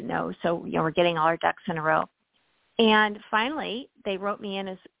 but we didn't know. So, you know, we're getting all our ducks in a row. And finally, they wrote me in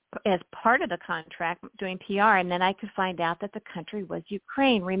as part of the contract doing PR, and then I could find out that the country was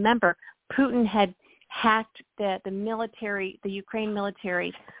Ukraine. Remember, Putin had hacked the Ukraine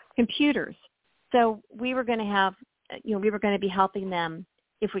military computers. So we were going to have, you know, we were going to be helping them,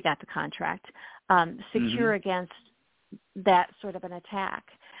 if we got the contract, secure against that sort of an attack.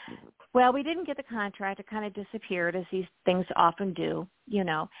 Well, we didn't get the contract. It kind of disappeared, as these things often do, you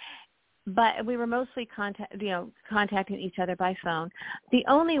know. But we were mostly contacting each other by phone. The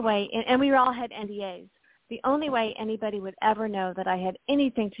only way, and we all had NDAs, the only way anybody would ever know that I had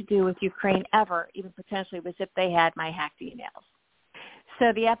anything to do with Ukraine ever, even potentially, was if they had my hacked emails.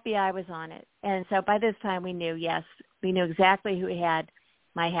 So the FBI was on it. And so by this time we knew exactly who had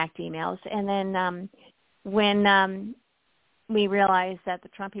my hacked emails. And then when we realized that the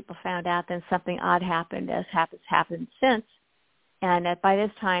Trump people found out, then something odd happened, as has happened since. And by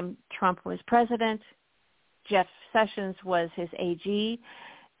this time, Trump was president. Jeff Sessions was his AG.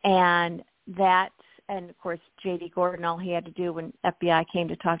 And of course, J.D. Gordon, all he had to do when FBI came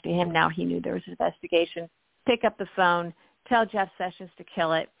to talk to him, now he knew there was an investigation, pick up the phone, tell Jeff Sessions to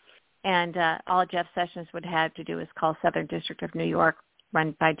kill it. And all Jeff Sessions would have to do is call Southern District of New York,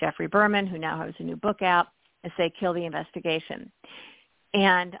 run by Jeffrey Berman, who now has a new book out, and say, kill the investigation.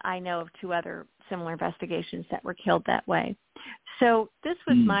 And I know of 2 other similar investigations that were killed that way. So this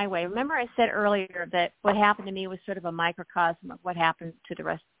was my way. Remember I said earlier that what happened to me was sort of a microcosm of what happened to the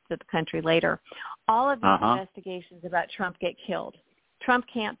rest of the country later. All of these investigations about Trump get killed. Trump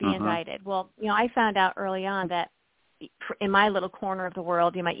can't be indicted. Well, you know, I found out early on that in my little corner of the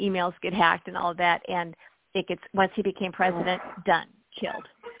world, you know, my emails get hacked and all of that, and it gets, once he became president, done, killed.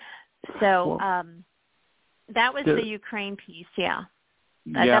 So that was the Ukraine piece,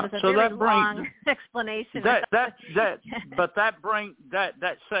 That was a very long explanation. That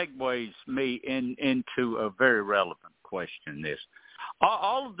segues me into a very relevant question.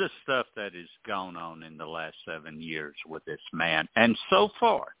 All of this stuff that has gone on in the last 7 years with this man, and so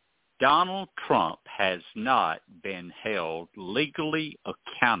far, Donald Trump has not been held legally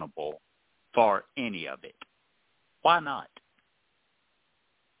accountable for any of it. Why not?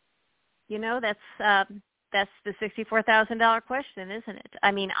 You know, that's the $64,000 question, isn't it?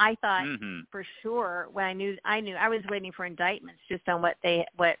 I mean, I thought for sure when I knew I was waiting for indictments just on what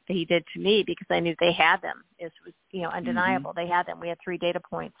he did to me, because I knew they had them. It was, you know, undeniable. They had them. We had 3 data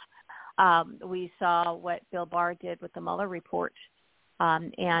points. We saw what Bill Barr did with the Mueller report,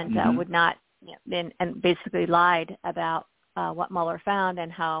 and would not, you know, and basically lied about what Mueller found,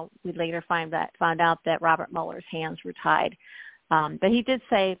 and how we later found out that Robert Mueller's hands were tied. But he did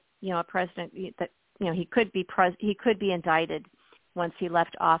say, you know, a president that, you know, he could be indicted once he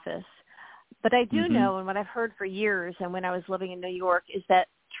left office. But I do know, and what I've heard for years, and when I was living in New York, is that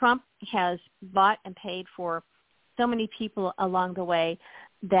Trump has bought and paid for so many people along the way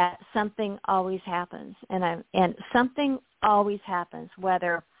that something always happens, and something always happens,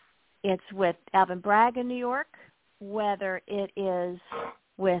 whether it's with Alvin Bragg in New York, whether it is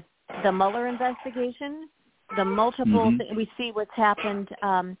with the Mueller investigation, the multiple we see what's happened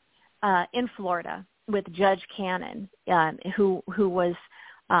in Florida with Judge Cannon, who was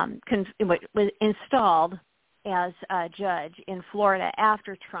installed as a judge in Florida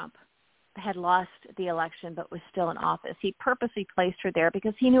after Trump had lost the election but was still in office. He purposely placed her there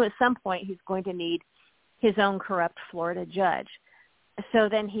because he knew at some point he's going to need his own corrupt Florida judge. So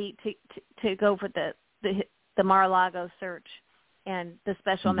then he to go for the Mar-a-Lago search and the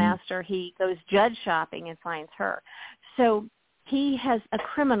special master, he goes judge shopping and finds her. So he has a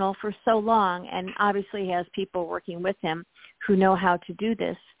criminal for so long, and obviously he has people working with him who know how to do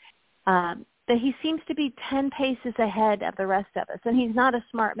this, that he seems to be 10 paces ahead of the rest of us. And he's not a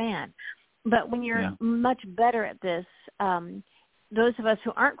smart man. But when you're much better at this, those of us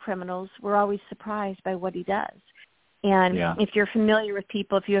who aren't criminals, we're always surprised by what he does. And if you're familiar with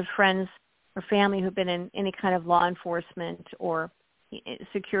people, if you have friends or family who've been in any kind of law enforcement or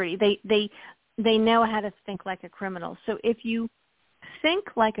security, they know how to think like a criminal. So if you think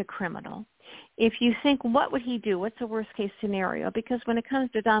like a criminal, if you think, what would he do? What's the worst-case scenario? Because when it comes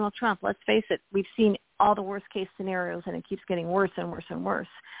to Donald Trump, let's face it, we've seen all the worst-case scenarios, and it keeps getting worse and worse and worse.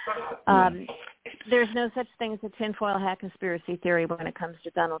 There's no such thing as a tinfoil hat conspiracy theory when it comes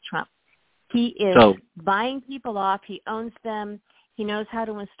to Donald Trump. He is buying people off. He owns them. He knows how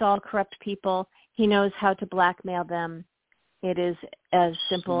to install corrupt people. He knows how to blackmail them. It is as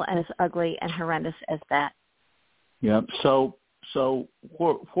simple and as ugly and horrendous as that. Yep. So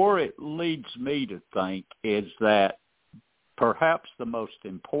where it leads me to think is that perhaps the most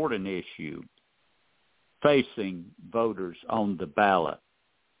important issue facing voters on the ballot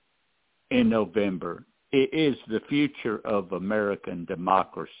in November is the future of American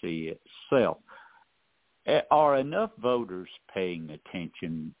democracy itself. Are enough voters paying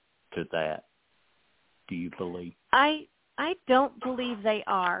attention to that, do you believe? I don't believe they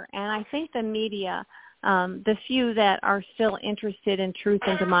are, and I think the media, the few that are still interested in truth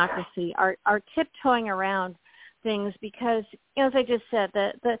and democracy, are tiptoeing around things because, as I just said,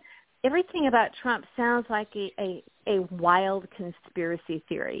 the everything about Trump sounds like a wild conspiracy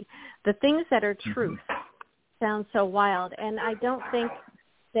theory. The things that are truth sound so wild, and I don't think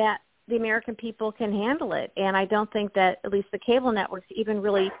that the American people can handle it, and I don't think that at least the cable networks even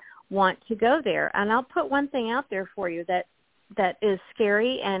really want to go there. And I'll put one thing out there for you that is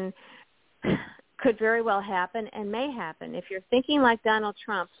scary and could very well happen and may happen. If you're thinking like Donald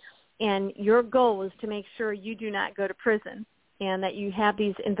Trump and your goal is to make sure you do not go to prison and that you have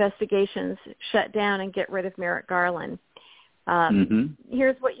these investigations shut down and get rid of Merrick Garland,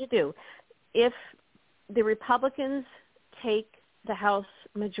 here's what you do. If the Republicans take the House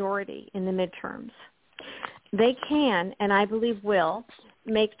majority in the midterms, they can, and I believe will,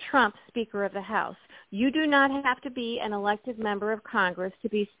 make Trump Speaker of the House. You do not have to be an elected member of Congress to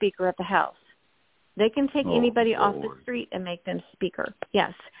be Speaker of the House. They can take anybody off the street and make them Speaker.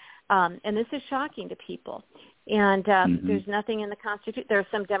 Yes. And this is shocking to people. And there's nothing in the Constitution. There are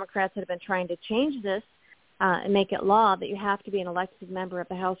some Democrats that have been trying to change this and make it law that you have to be an elected member of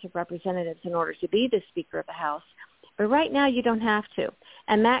the House of Representatives in order to be the Speaker of the House. But right now you don't have to.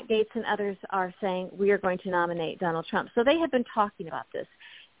 And Matt Gaetz and others are saying we are going to nominate Donald Trump. So they have been talking about this.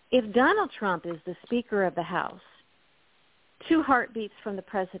 If Donald Trump is the Speaker of the House, 2 heartbeats from the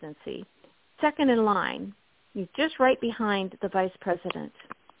presidency, second in line, he's just right behind the vice president.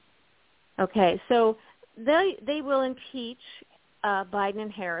 Okay, so they will impeach Biden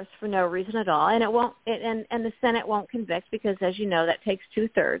and Harris for no reason at all, and it won't. And the Senate won't convict because, as you know, that takes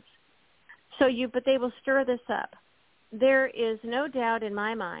 2/3. But they will stir this up. There is no doubt in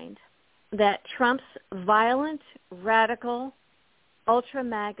my mind that Trump's violent, radical,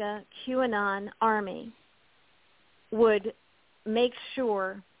 ultra-MAGA, QAnon army would make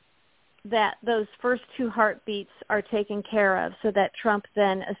sure that those first 2 heartbeats are taken care of so that Trump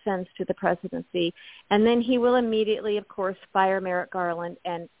then ascends to the presidency. And then he will immediately, of course, fire Merrick Garland,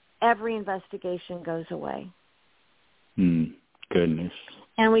 and every investigation goes away. Goodness.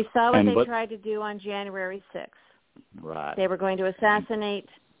 And we saw what they tried to do on January 6th. Right. They were going to assassinate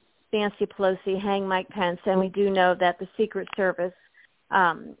Nancy Pelosi, hang Mike Pence, and we do know that the Secret Service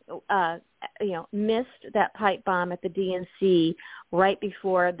missed that pipe bomb at the DNC right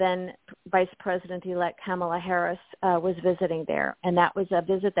before then Vice President-elect Kamala Harris was visiting there. And that was a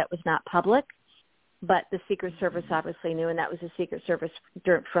visit that was not public, but the Secret Service obviously knew, and that was the Secret Service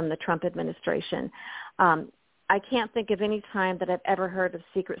from the Trump administration. I can't think of any time that I've ever heard of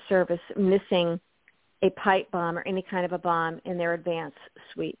Secret Service missing a pipe bomb or any kind of a bomb in their advance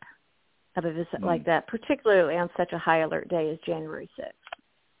sweep of a visit like that, particularly on such a high alert day as January 6th.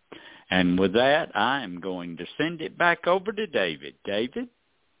 And with that, I am going to send it back over to David. David?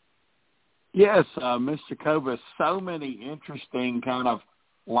 Yes, Ms. Jacobus, so many interesting kind of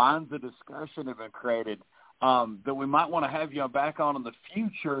lines of discussion have been created that we might want to have you back on in the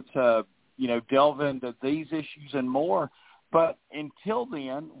future to, delve into these issues and more. But until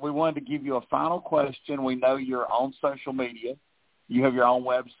then, we wanted to give you a final question. We know you're on social media. You have your own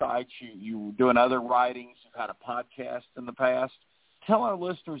website. You doing other writings. You've had a podcast in the past. Tell our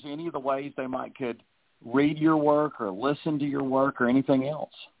listeners any of the ways they might could read your work or listen to your work or anything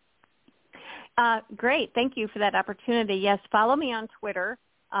else? Great. Thank you for that opportunity. Yes, follow me on Twitter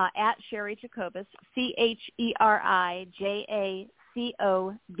at Cheri Jacobus,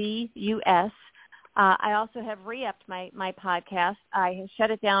 CheriJacobus. I also have re-upped my podcast. I have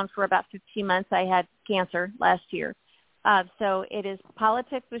shut it down for about 15 months. I had cancer last year. So it is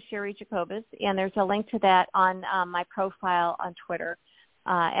Politics with Cheri Jacobus, and there's a link to that on my profile on Twitter.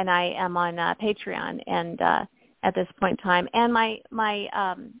 And I am on Patreon and at this point in time. And my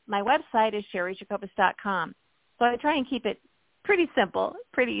website is CheriJacobus.com. So I try and keep it pretty simple,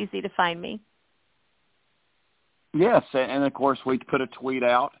 pretty easy to find me. Yes, and of course we put a tweet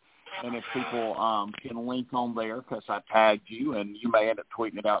out, and if people can link on there, because I tagged you, and you may end up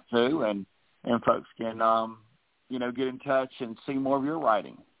tweeting it out too, and folks can get in touch and see more of your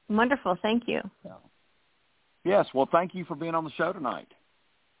writing. Wonderful, thank you. Yeah. Yes, well, thank you for being on the show tonight.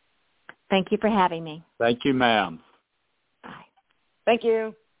 Thank you for having me. Thank you, ma'am. Bye. Thank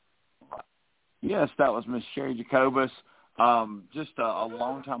you. Yes, that was Ms. Cheri Jacobus, just a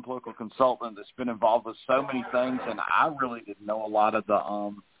long-time political consultant that's been involved with so many things, and I really didn't know a lot of the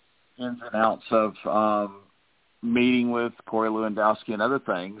ins and outs of meeting with Corey Lewandowski and other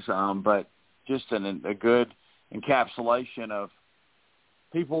things, but just a good encapsulation of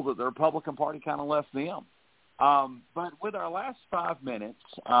people that the Republican Party kind of left them. But with our last 5 minutes,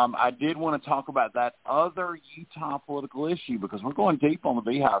 I did want to talk about that other Utah political issue because we're going deep on the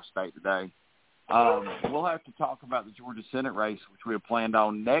Beehive State today. We'll have to talk about the Georgia Senate race, which we have planned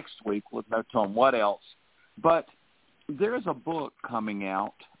on next week with no telling what else. But there is a book coming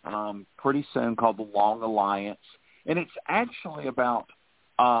out pretty soon called The Long Alliance, and it's actually about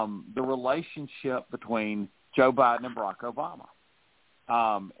the relationship between Joe Biden and Barack Obama.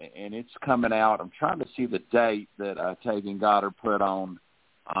 And it's coming out. I'm trying to see the date that Tavian Goddard put on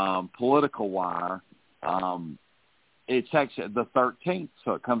Political Wire. It's actually the 13th,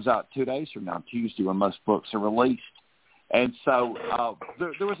 so it comes out 2 days from now, Tuesday, when most books are released. And so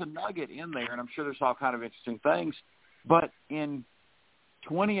there was a nugget in there, and I'm sure there's all kind of interesting things. But in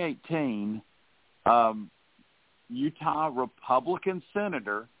 2018, Utah Republican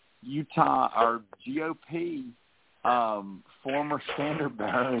Senator, GOP former standard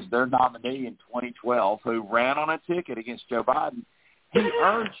bearer as their nominee in 2012, who ran on a ticket against Joe Biden, he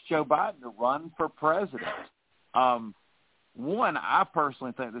urged Joe Biden to run for president. One, I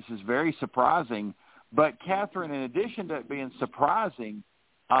personally think this is very surprising, but Catherine, in addition to it being surprising,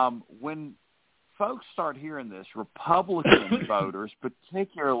 when folks start hearing this, Republican voters,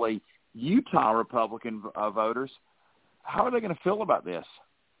 particularly Utah Republican voters, how are they going to feel about this?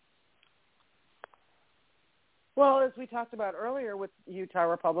 Well, as we talked about earlier with Utah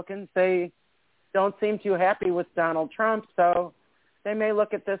Republicans, they don't seem too happy with Donald Trump, so they may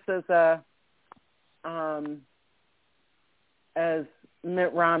look at this as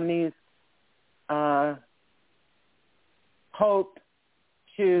Mitt Romney's hope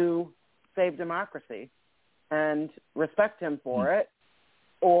to save democracy and respect him for it,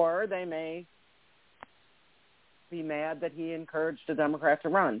 or they may be mad that he encouraged a Democrat to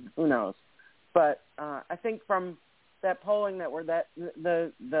run. Who knows? But I think from that polling that were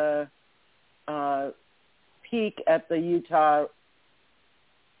the peak at the Utah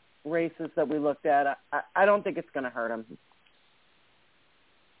races that we looked at, I don't think it's going to hurt him.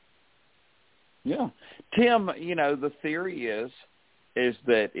 Yeah. Tim, the theory is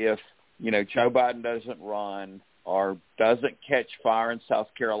that if, Joe Biden doesn't run or doesn't catch fire in South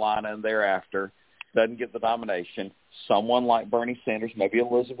Carolina and thereafter doesn't get the nomination, someone like Bernie Sanders, maybe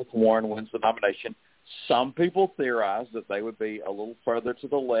Elizabeth Warren, wins the nomination. Some people theorize that they would be a little further to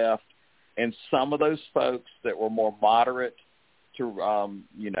the left, and some of those folks that were more moderate to,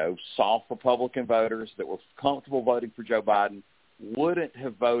 soft Republican voters that were comfortable voting for Joe Biden wouldn't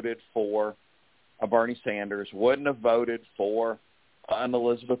have voted for Bernie Sanders, wouldn't have voted for an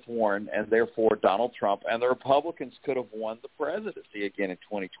Elizabeth Warren, and therefore Donald Trump, and the Republicans could have won the presidency again in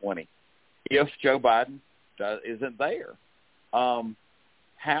 2020 if Joe Biden isn't there.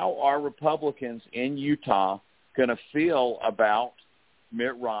 How are Republicans in Utah going to feel about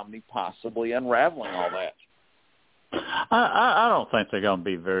Mitt Romney possibly unraveling all that? I don't think they're going to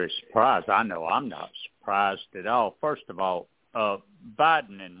be very surprised. I know I'm not surprised at all. First of all,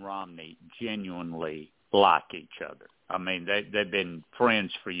 Biden and Romney genuinely like each other. I mean, they've been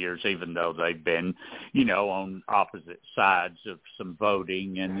friends for years, even though they've been, on opposite sides of some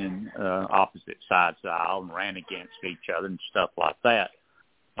voting and then opposite sides of the aisle and ran against each other and stuff like that.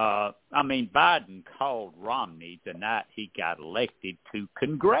 Biden called Romney the night he got elected to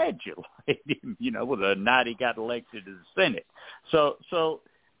congratulate him, with the night he got elected to the Senate. So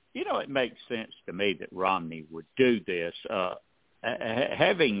it makes sense to me that Romney would do this.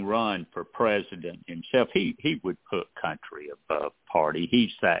 Having run for president himself, he would put country above party.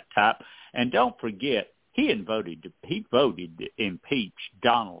 He's that type. And don't forget, he voted to impeach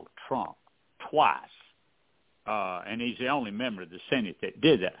Donald Trump twice. And he's the only member of the Senate that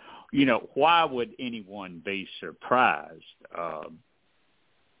did that. Why would anyone be surprised?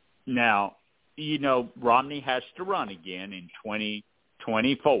 Now, Romney has to run again in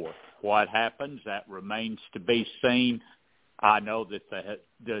 2024. What happens, that remains to be seen. I know that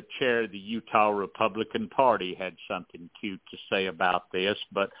the chair of the Utah Republican Party had something cute to say about this,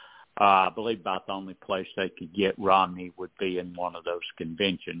 but I believe about the only place they could get Romney would be in one of those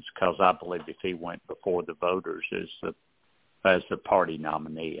conventions, because I believe if he went before the voters as the party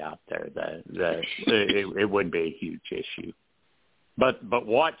nominee out there, it wouldn't be a huge issue. But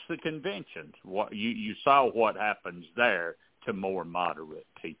watch the conventions. You saw what happens there to more moderate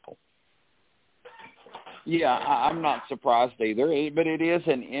people. Yeah, I'm not surprised either, but it is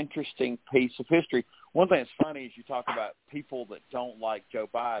an interesting piece of history. One thing that's funny is you talk about people that don't like Joe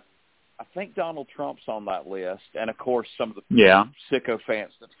Biden. I think Donald Trump's on that list, and, of course, some of the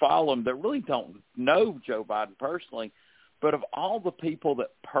sycophants that follow him that really don't know Joe Biden personally. But of all the people that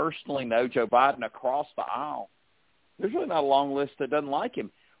personally know Joe Biden across the aisle, there's really not a long list that doesn't like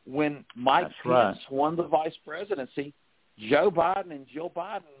him. When Mike Pence won the vice presidency, Joe Biden and Jill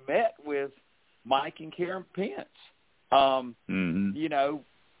Biden met with Mike and Karen Pence.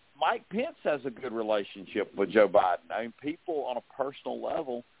 Mike Pence has a good relationship with Joe Biden. I mean, people on a personal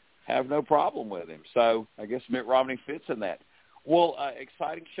level have no problem with him. So I guess Mitt Romney fits in that. Well,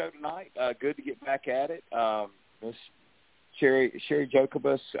 exciting show tonight. Good to get back at it. Miss Cheri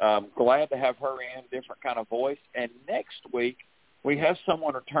Jacobus, glad to have her in, different kind of voice. And next week we have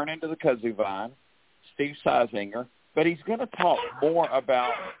someone return into the kudzu vine, Steve Seisinger, but he's going to talk more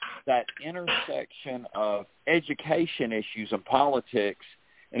about that intersection of education issues and politics.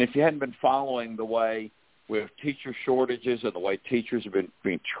 And if you hadn't been following the way with teacher shortages and the way teachers have been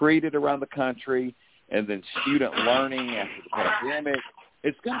being treated around the country, and then student learning after the pandemic,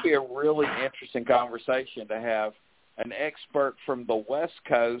 it's going to be a really interesting conversation to have an expert from the West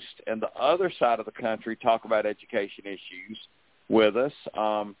Coast and the other side of the country talk about education issues with us.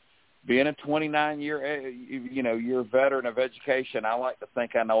 Being a 29-year veteran of education, I like to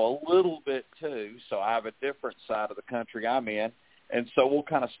think I know a little bit too, so I have a different side of the country I'm in. And so we'll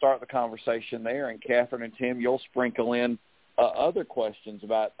kind of start the conversation there, and Catherine and Tim, you'll sprinkle in other questions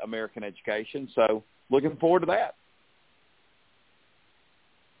about American education. So looking forward to that.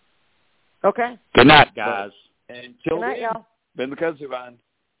 Okay. Good night, guys. And till Good night, then, y'all. been the kudzu vine.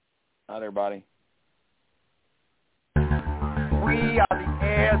 Night, everybody. We are the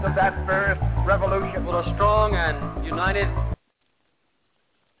heirs of that first revolution. With a strong and united